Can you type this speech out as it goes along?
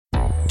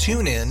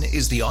TuneIn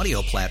is the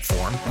audio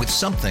platform with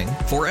something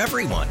for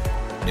everyone.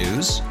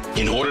 News.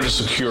 In order to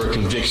secure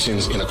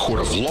convictions in a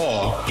court of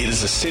law, it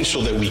is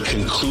essential that we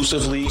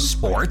conclusively.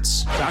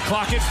 Sports. Shot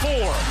clock at 4.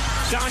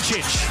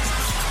 Doncic.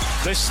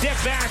 The step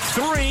back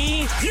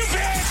 3. You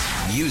bet.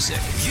 Music.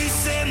 You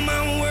set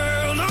my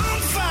world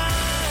on fire.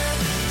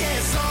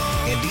 Yes,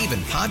 and even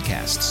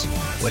podcasts.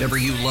 Whatever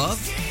you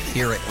love,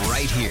 hear it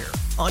right here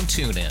on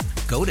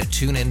TuneIn. Go to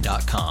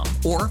TuneIn.com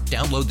or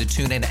download the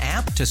TuneIn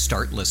app to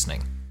start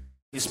listening.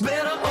 It's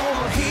better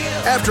over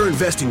here. After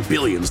investing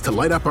billions to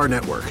light up our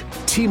network,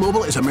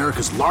 T-Mobile is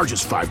America's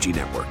largest 5G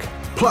network.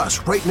 Plus,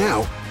 right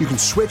now, you can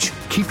switch,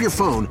 keep your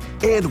phone,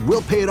 and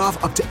we'll pay it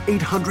off up to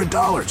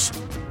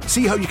 $800.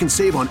 See how you can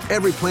save on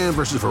every plan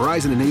versus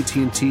Verizon and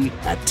AT&T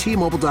at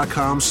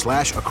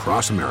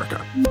T-Mobile.com/across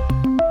America.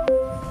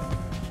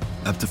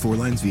 Up to 4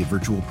 lines via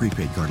virtual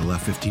prepaid card. Allow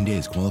 15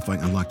 days. Qualifying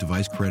unlocked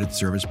device credit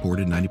service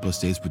ported 90+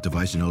 states with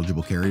device and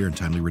eligible carrier and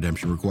timely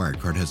redemption required.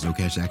 Card has no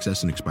cash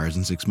access and expires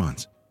in 6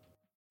 months.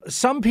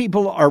 Some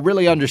people are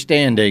really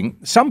understanding.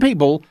 Some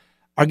people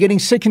are getting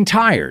sick and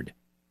tired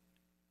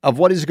of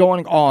what is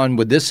going on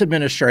with this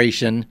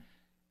administration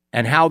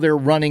and how they're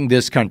running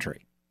this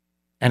country.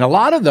 And a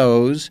lot of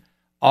those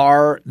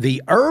are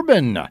the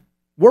urban,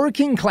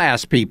 working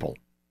class people,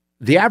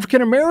 the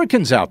African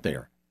Americans out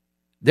there.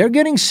 They're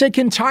getting sick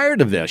and tired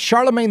of this.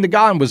 Charlemagne the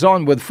God was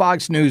on with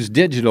Fox News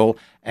Digital,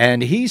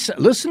 and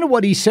listen to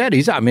what he said.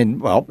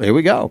 Here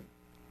we go.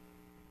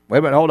 Wait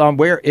a minute, hold on.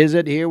 Where is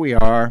it? Here we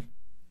are.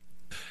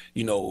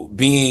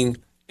 Being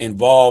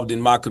involved in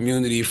my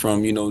community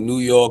from, New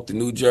York to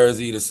New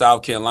Jersey to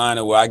South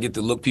Carolina, where I get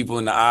to look people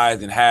in the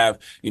eyes and have,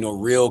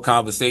 real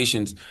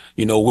conversations,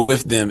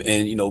 with them.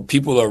 And,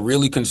 people are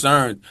really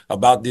concerned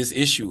about this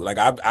issue. Like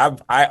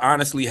I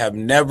honestly have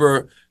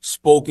never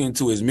spoken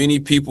to as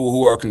many people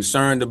who are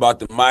concerned about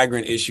the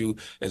migrant issue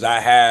as I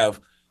have,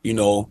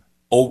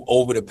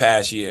 over the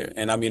past year.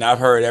 And I mean, I've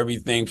heard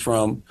everything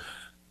from,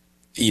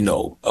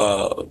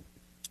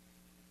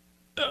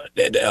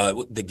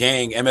 the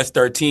gang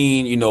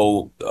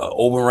MS-13,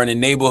 overrunning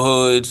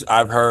neighborhoods.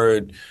 I've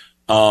heard,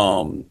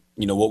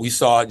 what we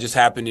saw just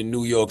happened in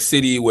New York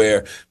City,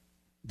 where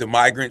the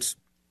migrants,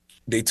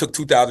 they took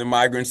 2,000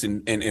 migrants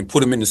and put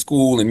them in the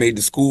school and made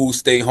the school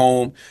stay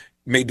home,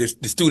 made the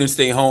students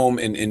stay home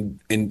and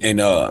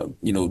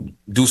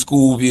do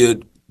school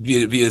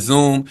via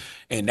Zoom.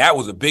 And that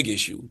was a big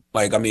issue.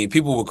 Like, I mean,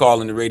 people were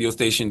calling the radio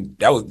station,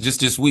 that was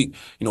just this week,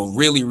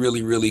 really,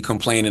 really, really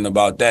complaining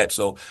about that.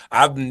 So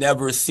I've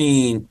never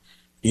seen,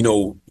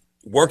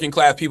 working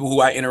class people who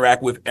I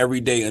interact with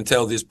every day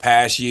until this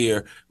past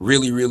year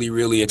really, really,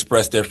 really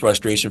express their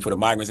frustration for the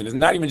migrants. And it's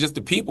not even just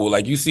the people.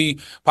 Like, you see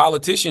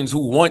politicians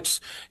who once,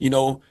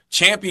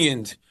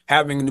 championed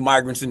having the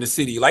migrants in the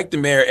city, like the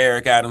mayor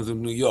Eric Adams of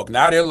New York.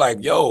 Now they're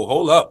like, yo,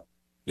 hold up.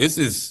 This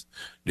is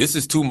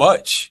too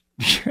much.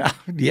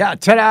 Yeah,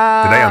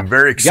 ta-da! Today I'm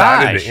very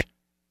excited. Gosh.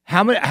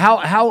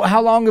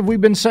 How long have we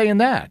been saying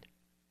that?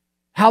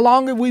 How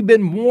long have we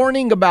been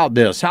warning about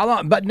this? How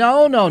long? But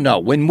no.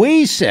 When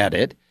we said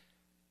it,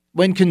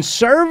 when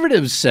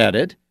conservatives said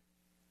it,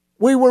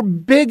 we were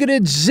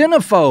bigoted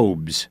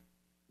xenophobes.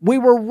 We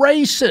were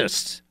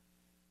racists.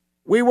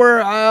 We were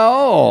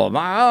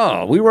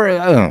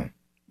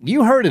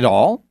you heard it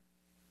all.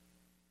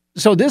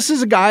 So this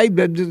is a guy.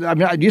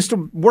 I used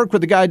to work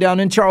with a guy down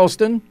in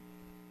Charleston.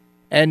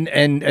 And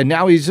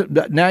now he's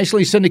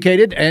nationally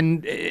syndicated,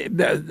 and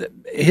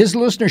his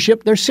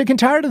listenership, they're sick and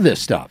tired of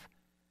this stuff.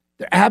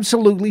 They're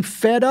absolutely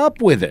fed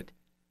up with it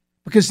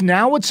because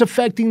now it's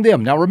affecting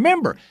them. Now,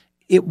 remember,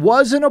 it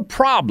wasn't a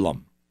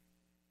problem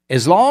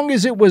as long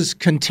as it was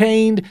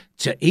contained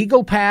to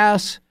Eagle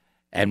Pass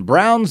and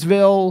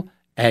Brownsville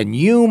and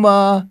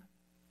Yuma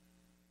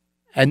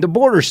and the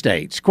border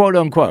states, quote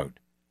unquote.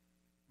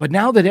 But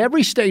now that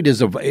every state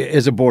is a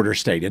border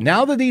state, and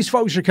now that these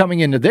folks are coming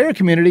into their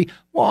community,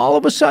 well, all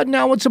of a sudden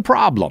now it's a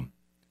problem.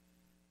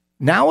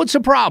 Now it's a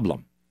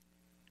problem.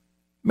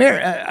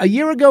 A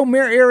year ago,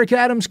 Mayor Eric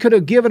Adams could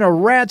have given a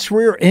rat's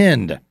rear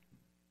end.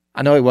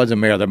 I know he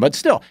wasn't mayor then, but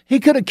still, he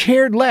could have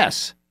cared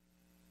less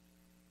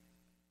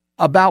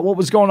about what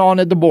was going on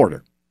at the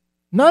border.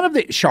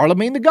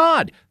 Charlemagne the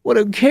God would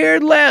have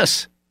cared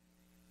less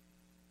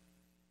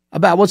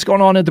about what's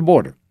going on at the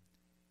border.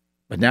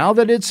 But now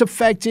that it's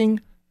affecting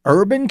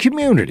urban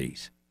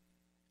communities,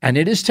 and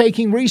it is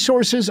taking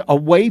resources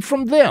away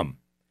from them,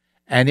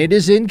 and it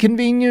is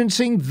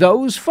inconveniencing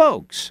those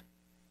folks,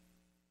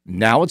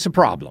 now it's a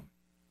problem.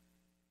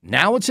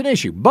 Now it's an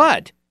issue.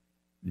 But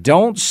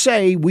don't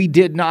say we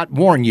did not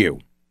warn you.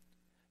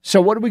 So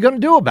what are we going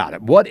to do about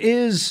it? What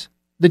is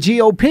the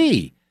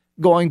GOP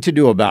going to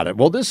do about it?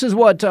 Well, this is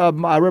what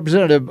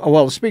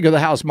Speaker of the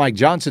House Mike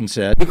Johnson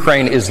said.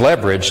 Ukraine is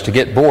leveraged to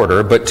get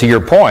border, but to your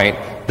point,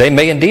 they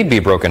may indeed be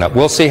broken up.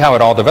 We'll see how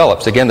it all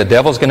develops. Again, the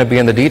devil's going to be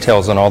in the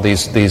details on all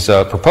these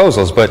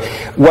proposals, but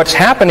what's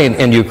happening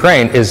in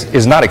Ukraine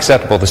is not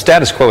acceptable. The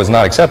status quo is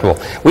not acceptable.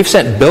 We've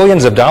sent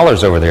billions of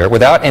dollars over there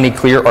without any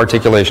clear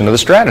articulation of the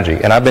strategy,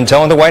 and I've been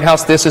telling the White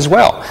House this as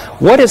well.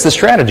 What is the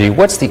strategy?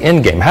 What's the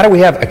end game? How do we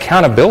have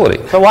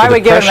accountability? So why are we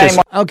giving any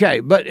more? Okay,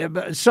 but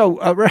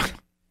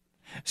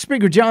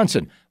Speaker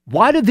Johnson,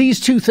 why do these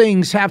two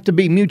things have to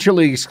be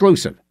mutually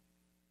exclusive?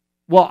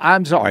 Well,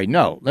 I'm sorry.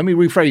 No, let me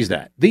rephrase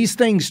that. These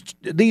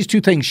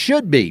two things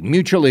should be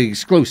mutually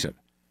exclusive.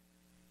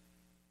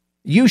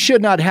 You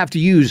should not have to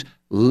use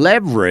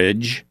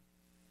leverage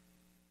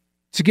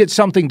to get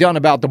something done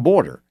about the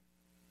border.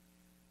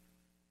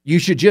 You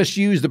should just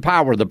use the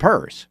power of the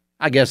purse.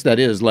 I guess that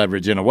is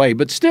leverage in a way,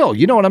 but still,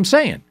 you know what I'm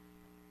saying.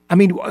 I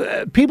mean,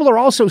 people are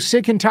also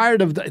sick and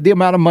tired of the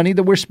amount of money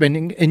that we're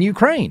spending in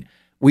Ukraine.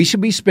 We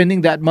should be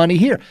spending that money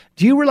here.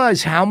 Do you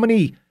realize how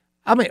many?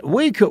 I mean,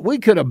 we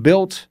could have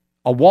built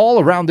a wall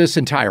around this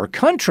entire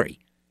country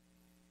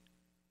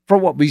for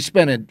what we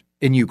spent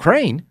in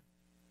Ukraine.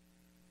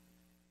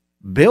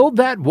 Build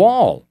that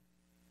wall.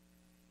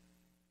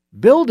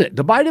 Build it.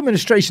 The Biden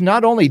administration,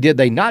 not only did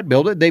they not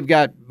build it, they've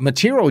got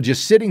material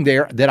just sitting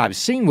there that I've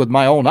seen with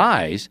my own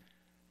eyes,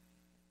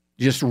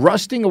 just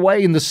rusting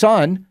away in the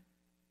sun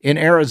in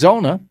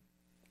Arizona.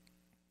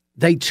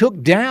 They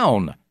took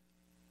down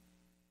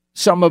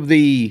some of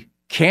the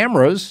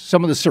cameras,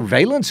 some of the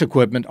surveillance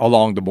equipment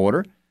along the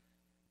border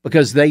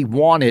because they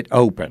want it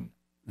open.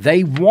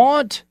 They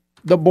want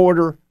the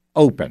border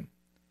open.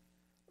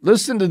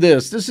 Listen to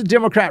this. This is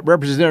Democrat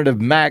Representative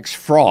Max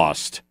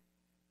Frost.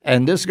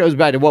 And this goes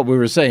back to what we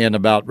were saying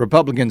about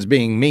Republicans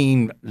being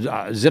mean,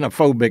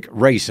 xenophobic,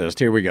 racist.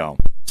 Here we go.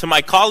 To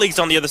my colleagues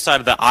on the other side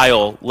of the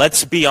aisle,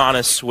 let's be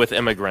honest with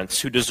immigrants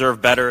who deserve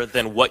better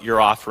than what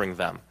you're offering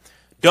them.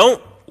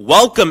 Don't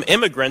welcome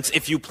immigrants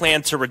if you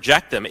plan to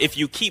reject them. If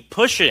you keep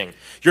pushing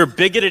your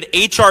bigoted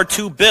H.R.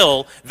 2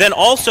 bill, then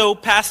also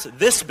pass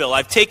this bill.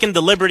 I've taken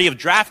the liberty of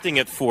drafting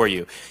it for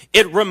you.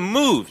 It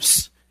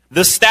removes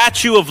the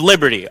Statue of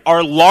Liberty,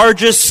 our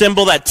largest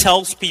symbol that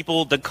tells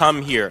people to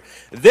come here.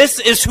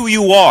 This is who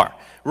you are,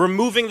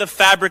 removing the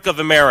fabric of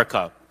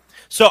America.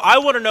 So I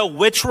want to know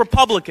which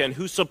Republican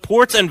who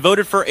supports and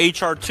voted for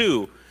H.R.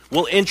 2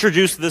 will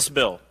introduce this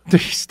bill.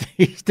 This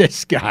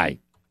guy.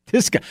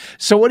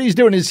 So what he's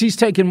doing is he's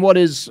taking what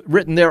is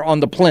written there on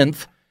the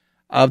plinth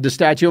of the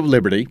Statue of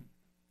Liberty.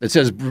 It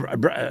says,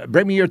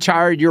 bring me your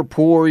tired, your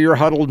poor, your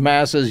huddled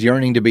masses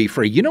yearning to be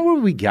free. You know where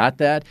we got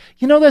that?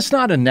 You know that's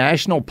not a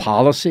national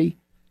policy.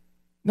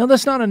 No,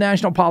 that's not a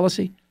national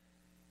policy.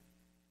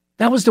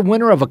 That was the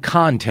winner of a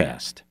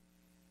contest.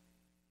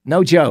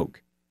 No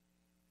joke.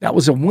 That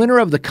was a winner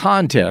of the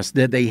contest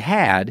that they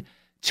had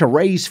to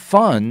raise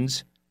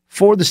funds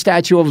for the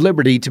Statue of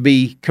Liberty to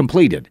be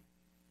completed.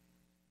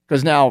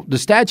 Because now the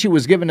statue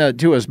was given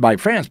to us by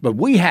France, but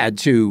we had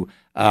to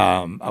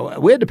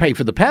pay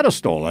for the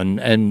pedestal and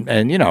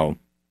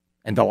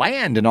the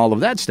land and all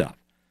of that stuff.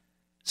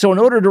 So in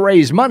order to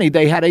raise money,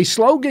 they had a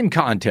slogan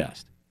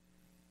contest,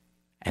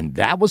 and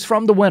that was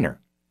from the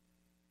winner.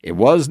 It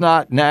was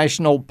not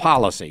national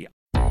policy.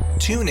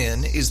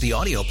 TuneIn is the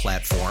audio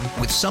platform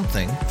with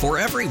something for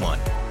everyone.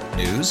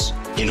 News.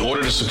 In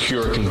order to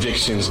secure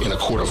convictions in a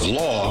court of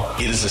law,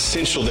 it is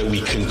essential that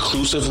we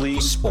conclusively.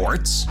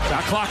 Sports.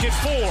 Got clock at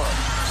 4.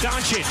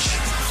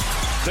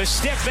 Doncic. The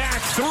step back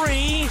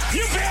 3.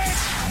 You bet.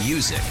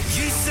 Music.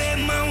 You set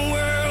my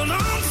world on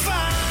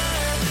fire.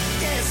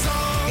 Yes,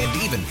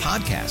 and even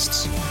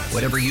podcasts.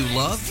 Whatever you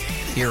love,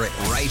 hear it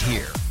right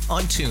here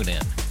on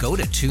TuneIn. Go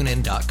to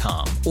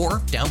TuneIn.com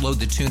or download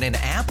the TuneIn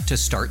app to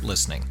start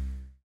listening.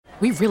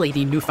 We really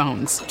need new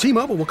phones.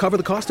 T-Mobile will cover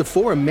the cost of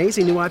 4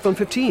 amazing new iPhone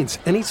 15s,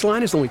 and each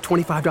line is only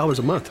 $25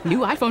 a month. New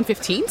iPhone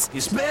 15s?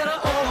 It's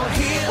better over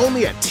here.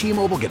 Only at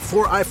T-Mobile, get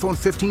 4 iPhone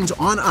 15s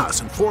on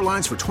us and 4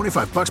 lines for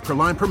 $25 per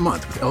line per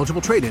month with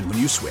eligible trade-in when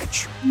you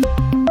switch.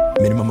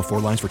 Minimum of 4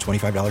 lines for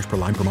 $25 per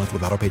line per month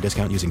with autopay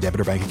discount using debit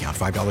or bank account.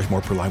 $5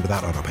 more per line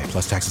without autopay,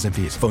 plus taxes and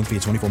fees. Phone fee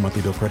at 24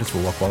 monthly bill credits for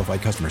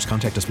well-qualified customers.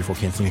 Contact us before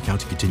canceling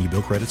account to continue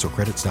bill credits or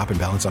credit stop and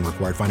balance on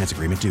required finance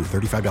agreement due.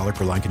 $35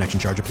 per line connection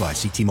charge applies.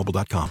 See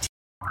T-Mobile.com.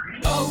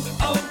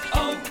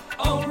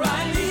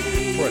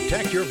 O'Reilly.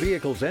 Protect your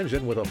vehicle's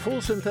engine with a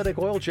full synthetic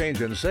oil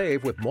change and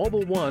save with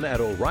Mobile One at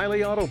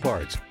O'Reilly Auto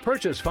Parts.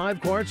 Purchase 5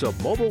 quarts of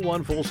Mobile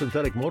One full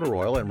synthetic motor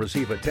oil and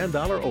receive a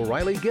 $10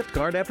 O'Reilly gift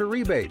card after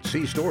rebate.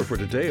 See store for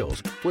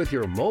details. With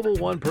your Mobile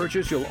One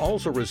purchase, you'll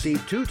also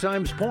receive 2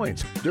 times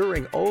points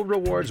during O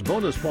Rewards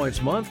Bonus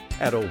Points Month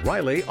at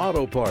O'Reilly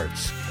Auto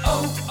Parts.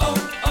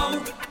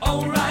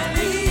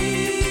 O'Reilly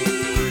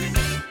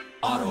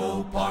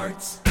Auto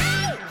Parts.